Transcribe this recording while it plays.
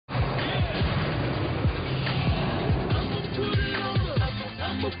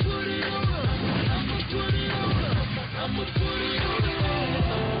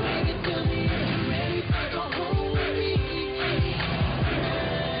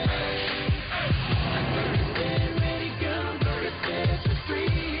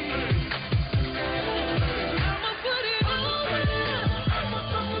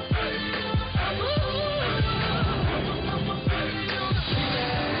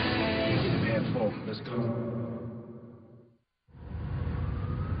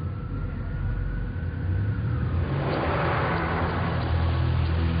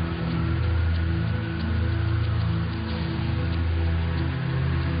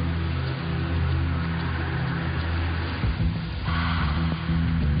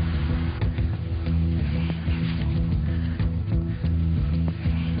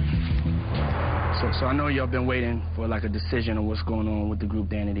So I know y'all been waiting for like a decision on what's going on with the group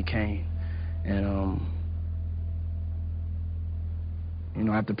Danity Kane. And, you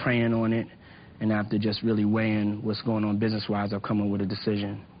know, after praying on it and after just really weighing what's going on business-wise, I've come up with a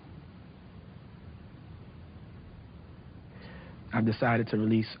decision. I've decided to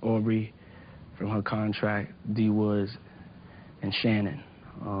release Aubrey from her contract, D. Woods, and Shannon.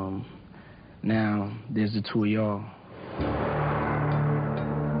 Now, there's the two of y'all.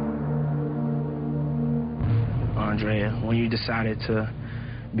 Andrea, when you decided to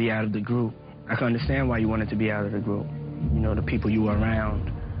be out of the group, I can understand why you wanted to be out of the group. You know, the people you were around,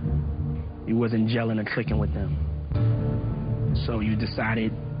 you wasn't gelling or clicking with them. So you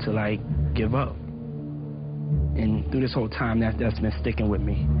decided to, like, give up. And through this whole time, that's been sticking with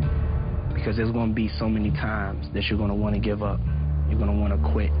me. Because there's going to be so many times that you're going to want to give up. You're going to want to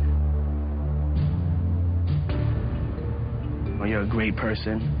quit. Well, you're a great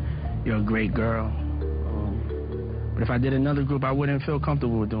person. You're a great girl. But if I did another group, I wouldn't feel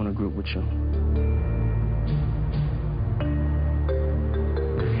comfortable with doing a group with you.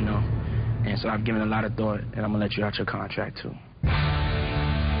 You know? And so I've given a lot of thought, and I'm going to let you out your contract, too.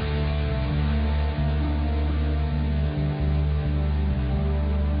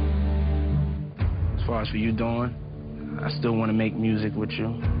 As far as for you, Dawn, I still want to make music with you.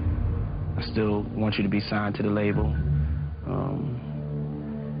 I still want you to be signed to the label.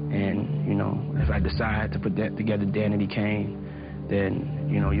 And, you know, if I decide to put that together, Danity Kane, then,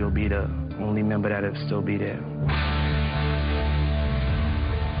 you know, you'll be the only member that'll still be there.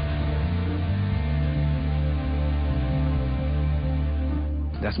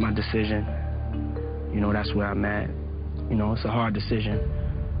 That's my decision. You know, that's where I'm at. You know, it's a hard decision,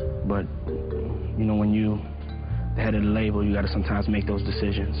 but, you know, when you the head of the label, you got to sometimes make those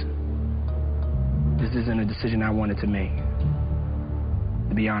decisions. This isn't a decision I wanted to make.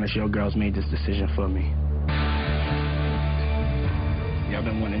 To be honest, your girls made this decision for me. Y'all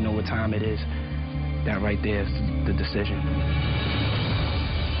been wanting to know what time it is. That right there is the decision.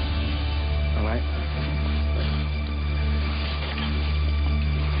 All right?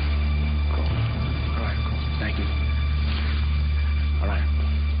 Cool. All right, cool. Thank you. All right.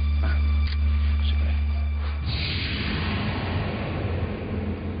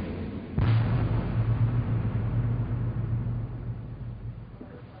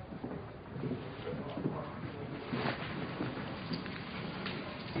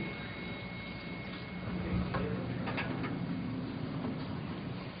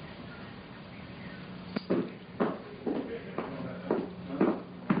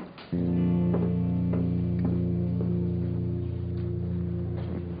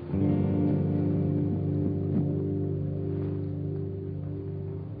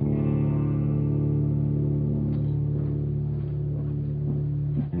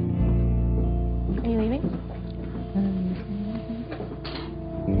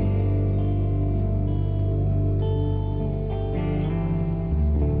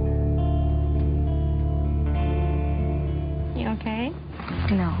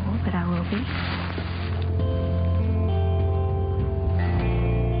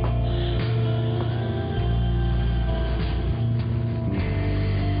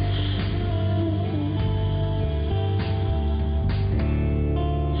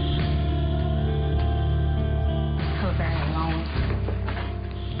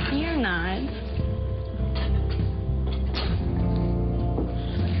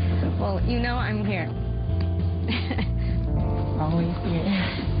 You know I'm here. Always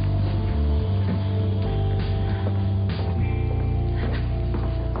here.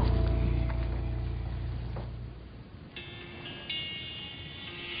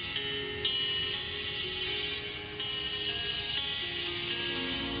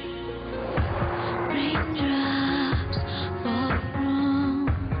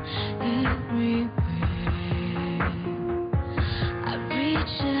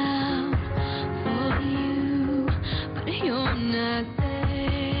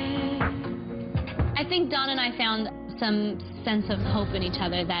 I think Dawn and I found some sense of hope in each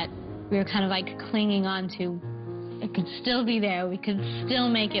other that we were kind of like clinging on to. It could still be there. We could still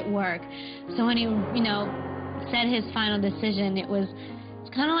make it work. So when he, you know, said his final decision, it was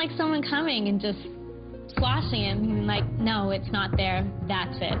kind of like someone coming and just squashing him. And like, no, it's not there.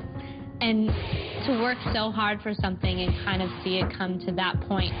 That's it. And to work so hard for something and kind of see it come to that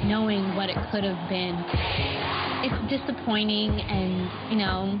point, knowing what it could have been, it's disappointing. And, you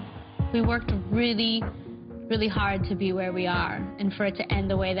know, we worked really, really hard to be where we are. And for it to end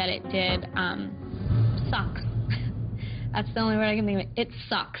the way that it did, sucks. That's the only word I can think of. It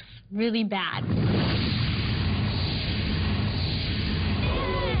sucks really bad.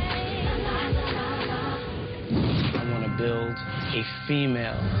 build a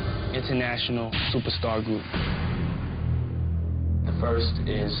female international superstar group. The first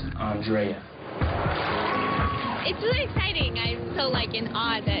is Andrea. It's really exciting. I'm so in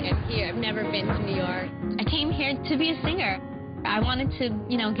awe that I'm here. I've never been to New York. I came here to be a singer. I wanted to,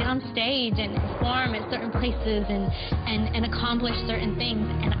 get on stage and perform at certain places and accomplish certain things,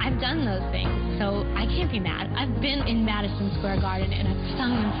 and I've done those things, so I can't be mad. I've been in Madison Square Garden, and I've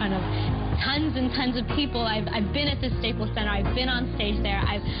sung in front of tons and tons of people. I've been at the Staples Center. I've been on stage there.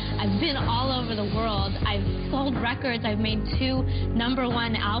 I've been all over the world. I've sold records. I've made 2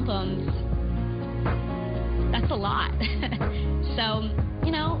 #1 albums. That's a lot. So,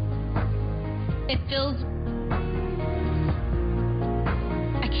 it feels...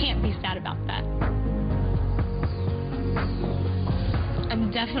 I can't be sad about that.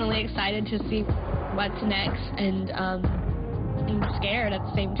 I'm definitely excited to see what's next, and I'm scared at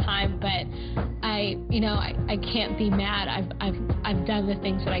the same time, but I can't be mad. I've done the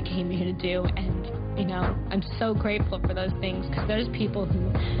things that I came here to do, and I'm so grateful for those things, because there's people who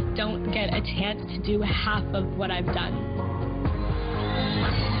don't get a chance to do half of what I've done.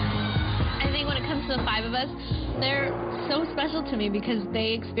 I think when it comes to the 5 of us, they're so special to me because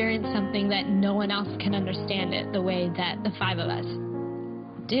they experience something that no one else can understand it the way that the 5 of us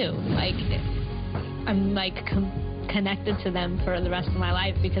do. I'm connected to them for the rest of my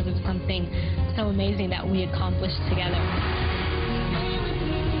life because of something so amazing that we accomplished together.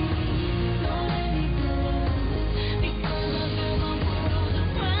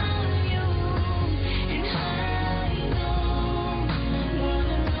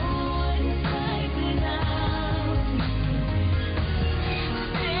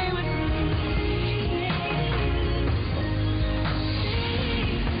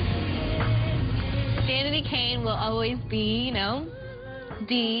 Danity Kane will always be,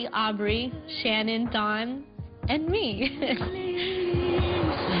 Dee, Aubrey, Shannon, Dawn, and me.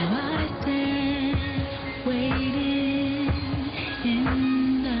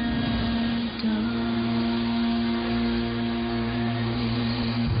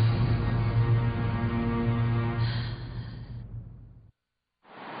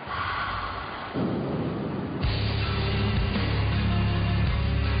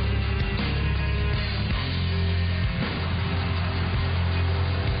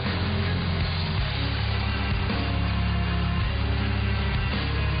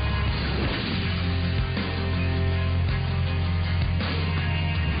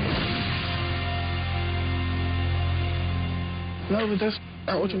 No, but that's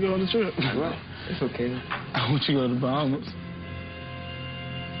not what you go on the trip. Well, it's okay. I want you to go to the Bahamas.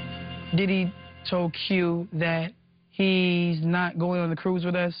 Diddy told Q that he's not going on the cruise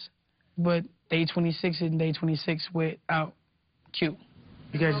with us, but day 26 and day 26 without Q.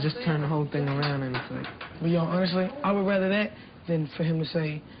 You guys just turn the whole thing around and it's like... But honestly, I would rather that than for him to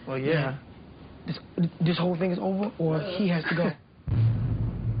say, well, yeah. This whole thing is over, or he has to go.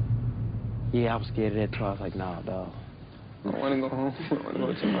 Yeah, I was scared of that too. I was like, nah, dog. I don't want to go home. I want to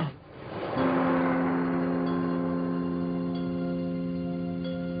go tomorrow.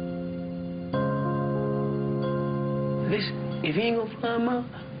 Listen, if he ain't gonna fly him out,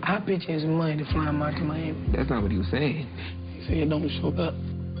 I'll pitch in some money to fly him out to Miami. That's not what he was saying. He said don't show up.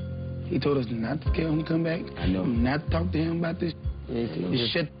 He told us not to tell him to come back. I know. Not to talk to him about this. Yeah,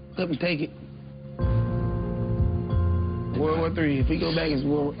 just shut up and take it. World War III. If we go back, it's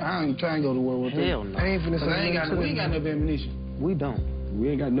World War... I ain't trying to go to World War III. Hell no. I ain't finna say we ain't got no ammunition. We don't. We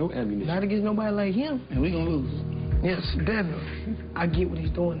ain't got no ammunition. Not against nobody like him. And we gonna lose. Yes, definitely. I get what he's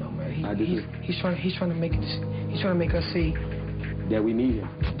doing though, man. He's trying to make it. He's trying to make us see that we need him.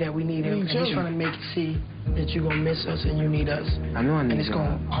 That we need him. And he's trying to make it see that you're gonna miss us and you need us. I know I need. And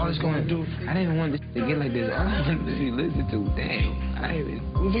all it's gonna do. I didn't want this to get like this. All I wanted to listen to. Damn.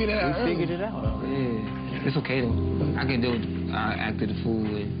 We figured it out. We figured it out. Yeah. It's okay though. I can do it. I acted a fool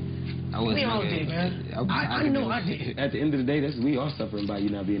and I wasn't. We all did, man. I know I did. At the end of the day, we are suffering by you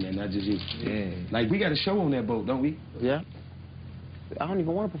not being there, not just you. Yeah. Like we got a show on that boat, don't we? Yeah. I don't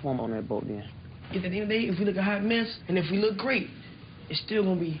even want to perform on that boat then. At the end of the day, if we look a hot mess and if we look great, it's still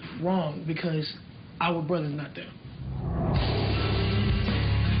gonna be wrong because our brother's not there.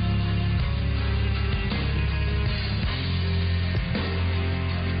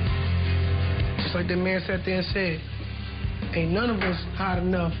 Just like that man sat there and said, ain't none of us hot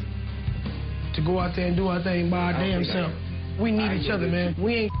enough to go out there and do our thing by our damn self. We need each other, man.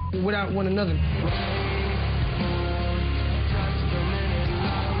 We ain't without one another.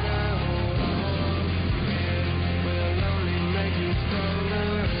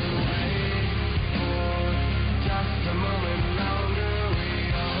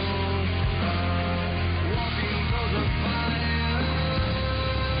 Walking goes a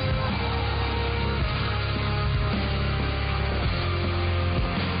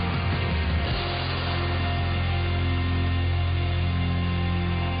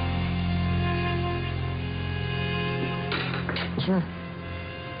Sure.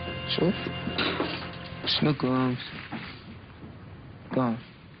 Sure. Snook arms. Gone.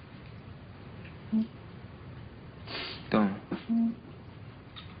 Gone.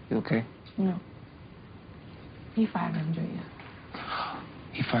 You okay? No. He fired Andrea.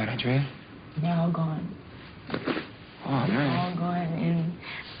 He fired Andrea? They're all gone. Oh, man. All gone. And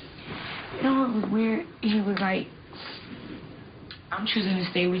you know what was weird? He was like, I'm choosing to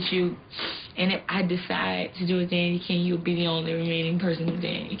stay with you. And if I decide to do it, then you'll be the only remaining person who's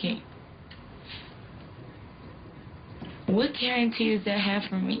there. You can't. What guarantee does that have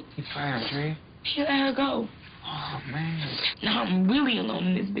for me? He fired Andrea? He let her go. Oh, man. Now I'm really alone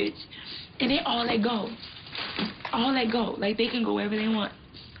in this bitch. And they all let go. All let go. Like, they can go wherever they want.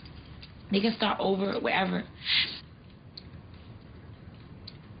 They can start over wherever.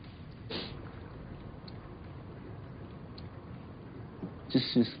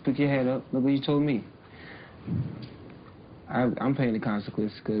 Just pick your head up. Look what you told me. I'm paying the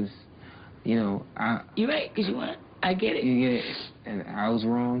consequences because, you know, You're right, because you want. I get it. You get it. And I was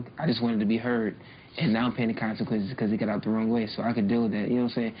wrong. I just wanted to be heard. And now I'm paying the consequences because it got out the wrong way. So I could deal with that. You know what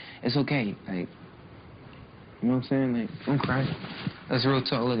I'm saying? It's okay. Like, you know what I'm saying? Like, don't cry. That's real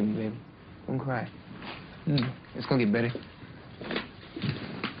talk. Look at me, baby. Don't cry. It's going to get better.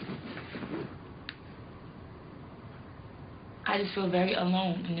 I just feel very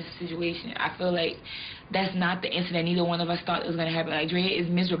alone in this situation. I feel like that's not the incident neither one of us thought it was going to happen. Like, Drea is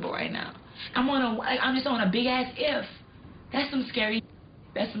miserable right now. I'm just on a big-ass if. That's some scary.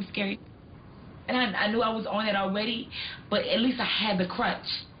 And I knew I was on it already, but at least I had the crutch.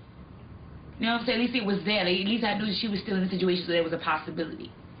 You know what I'm saying? At least it was there. Like, at least I knew that she was still in the situation, so there was a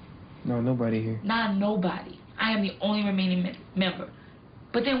possibility. No, nobody here. Not nobody. I am the only remaining member.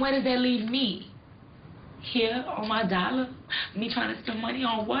 But then where does that leave me? Here on my dollar? Me trying to spend money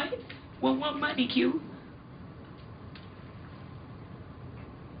on what? Well, what money, Q?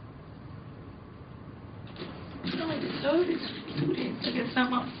 I don't deserve this to do this. Like, it's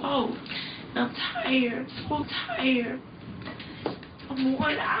not my fault. I'm tired. So tired. I'm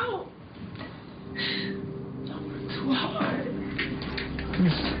worn out. I work too hard.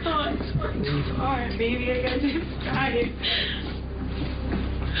 Oh, it's worked too hard, baby. I got just tired.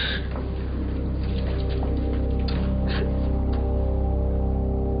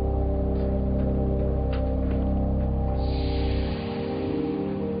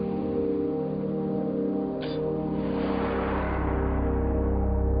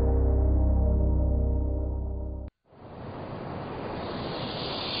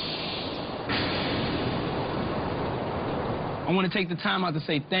 I want to take the time out to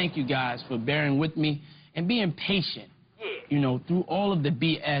say thank you guys for bearing with me and being patient, you know, through all of the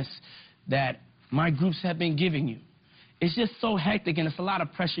BS that my groups have been giving you. It's just so hectic and it's a lot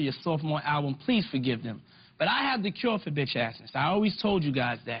of pressure, your sophomore album. Please forgive them. But I have the cure for bitch assness. I always told you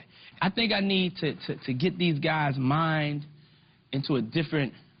guys that. I think I need to get these guys' mind into a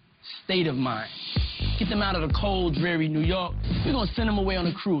different state of mind. Get them out of the cold, dreary New York. We're going to send them away on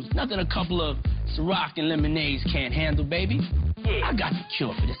a cruise. Nothing a couple of Ciroc and lemonades can't handle, baby. I got the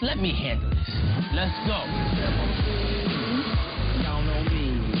cure for this. Let me handle this. Let's go. Y'all know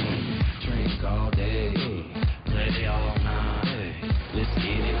me. Drink all day. Play all night. Let's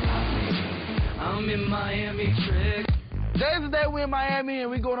get it poppin'. I'm in Miami trick. Today's the day we're in Miami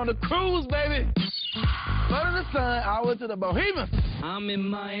and we going on a cruise, baby. Under the sun, out to the Bahamas. I'm in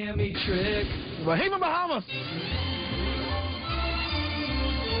Miami trick. Bahamas.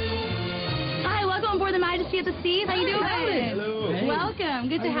 Hi, welcome aboard the Majesty of the Seas. How you doing? Hello. Hey. Welcome.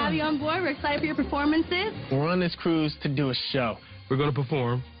 Good to have you on board. We're excited for your performances. We're on this cruise to do a show. We're going to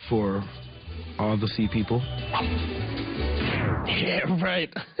perform for all the sea people. Yeah, right.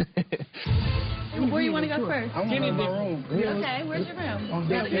 Where you want to go first? I'm in my room. Okay, where's your room? On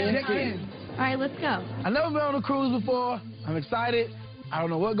deck. All right, let's go. I've never been on a cruise before. I'm excited. I don't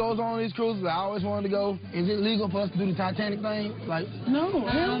know what goes on these cruises, but I always wanted to go. Is it legal for us to do the Titanic thing? Like, no,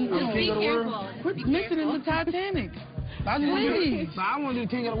 hell no. Be careful. Quit missing in the Titanic. I just want to do, but I want to do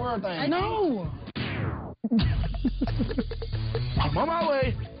the King of the World thing. No. I'm on my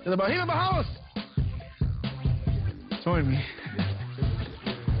way to the Bahamas. Join me.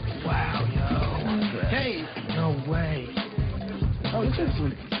 Wow, yo. Hey. No way. Oh,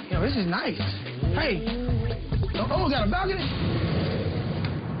 this is nice. Hey. Oh, we got a balcony?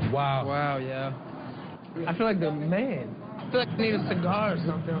 Wow. Wow, yeah. I feel like the man. I feel like I need a cigar or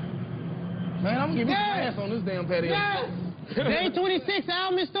something. Man, I'm gonna give you some ass on this damn patio. Yes! Day 26,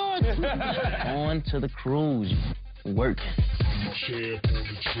 album in stores. On to the cruise. Working.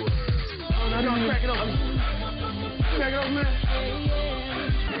 Oh, no, crack it open. Crack it open, man.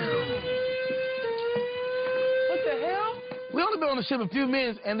 What the hell? We only been on the ship a few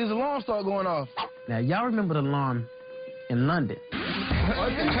minutes, and these alarms start going off. Now, y'all remember the alarm in London?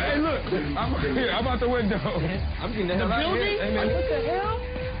 Hey, look, I'm out the window. I'm getting the hell out of here. Hey, man. What the hell?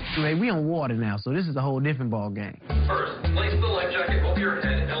 Man, we on water now, so this is a whole different ball game. First, place the life jacket over your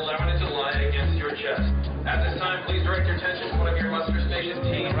head and allow it to lie against your chest. At this time, please direct your attention to one of your muster station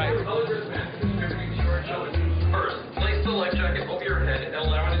team or colored wristbands distributing to your children. First, place the life jacket over your head and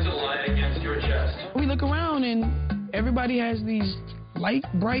allow it to lie against your chest. We look around and everybody has these light,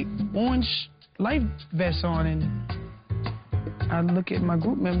 bright, orange life vests on, and I look at my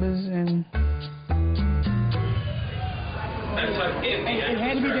group members and it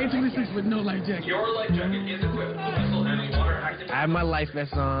had to be day 26 with no life jacket. Your life jacket is equipped with missile and water active. I have my life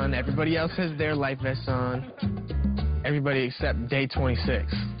vest on. Everybody else has their life vests on. Everybody except day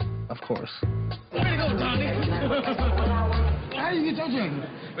 26, of course. Way to go, Tommy. How do you get your jacket?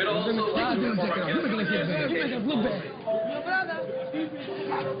 We'd also like to inform our guests You make a blue bag.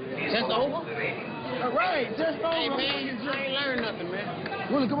 Just over? All right, just over. Hey, man, you ain't learned nothing, man.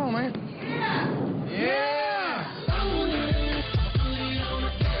 Willie, come on, man. Yeah.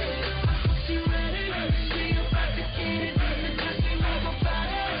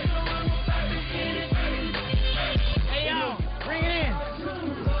 Hey, y'all, bring it in.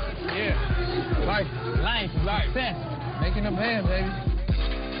 Yeah. Life. Success. Making a band, baby.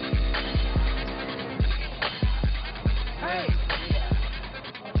 Hey.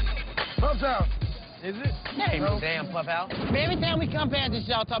 Puff House. Is it? That ain't no damn Puff House. Man, every time we come past this,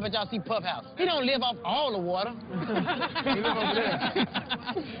 y'all talk about y'all see Puff House. He don't live off all the water. He live over there.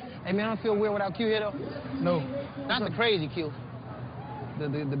 Hey, man, I don't feel weird without Q here, though. No. Not the crazy Q.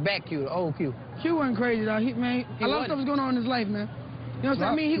 The back Q, the old Q. Q wasn't crazy, though. Man, a lot of stuff was going on in his life, man. You know what I'm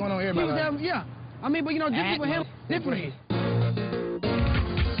saying? I mean, he going on was everybody's down, yeah. I mean, but you know, different people handle differently.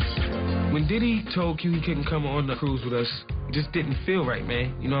 When Diddy told Q he couldn't come on the cruise with us, it just didn't feel right,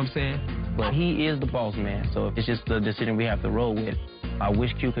 man. You know what I'm saying? But he is the boss man, so it's just the decision we have to roll with. I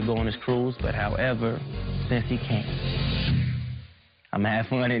wish Q could go on his cruise, but however, since he can't, I'm gonna have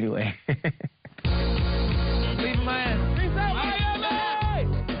fun anyway. Leave my ass.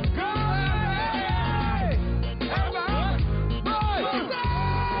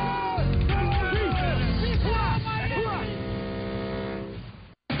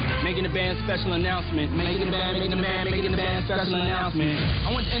 Making the band special announcement. Making the band special announcement.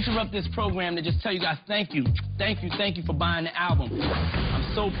 I want to interrupt this program to just tell you guys thank you. Thank you for buying the album. I'm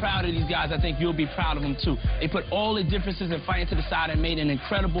so proud of these guys. I think you'll be proud of them too. They put all the differences and fighting to the side and made an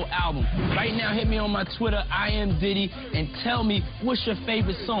incredible album. Right now, hit me on my Twitter, I am Diddy, and tell me what's your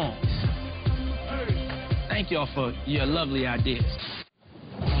favorite songs. Thank y'all for your lovely ideas.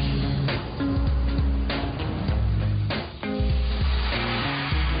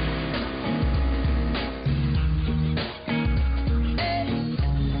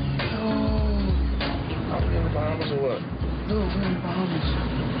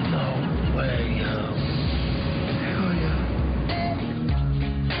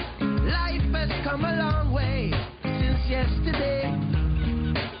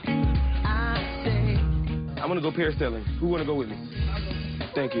 I'm gonna go parasailing. Who wanna go with me?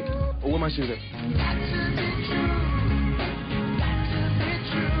 Thank you. Oh, where my shoes at?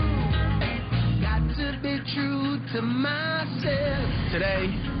 Got to be true to myself. Today,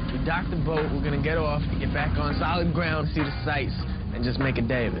 we dock the boat. We're gonna get off, get back on solid ground, see the sights, and just make a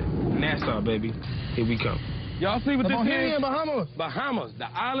day of it. Nassau, baby. Here we come. Y'all see what this is? Bohemian Bahamas. Bahamas, the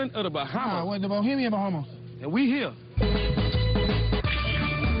island of the Bahamas. Wait, the Bohemian Bahamas. And we here.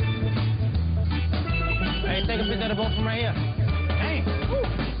 Hey, take a picture of the boat from right here. Hey.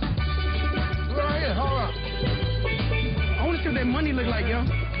 Right here, hold up. I want to see what that money look like, yo.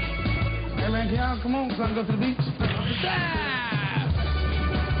 Hey, man, can y'all come on so I can go to the beach?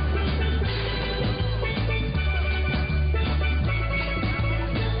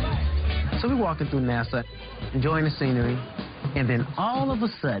 So we're walking through Nassau, enjoying the scenery, and then all of a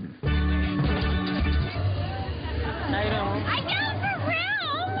sudden... How you doing? I got it for real!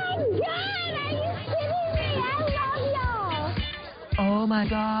 Oh my God! Are you kidding me? I love y'all! Oh my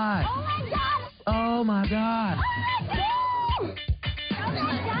God! Oh my God! Oh my God! Oh my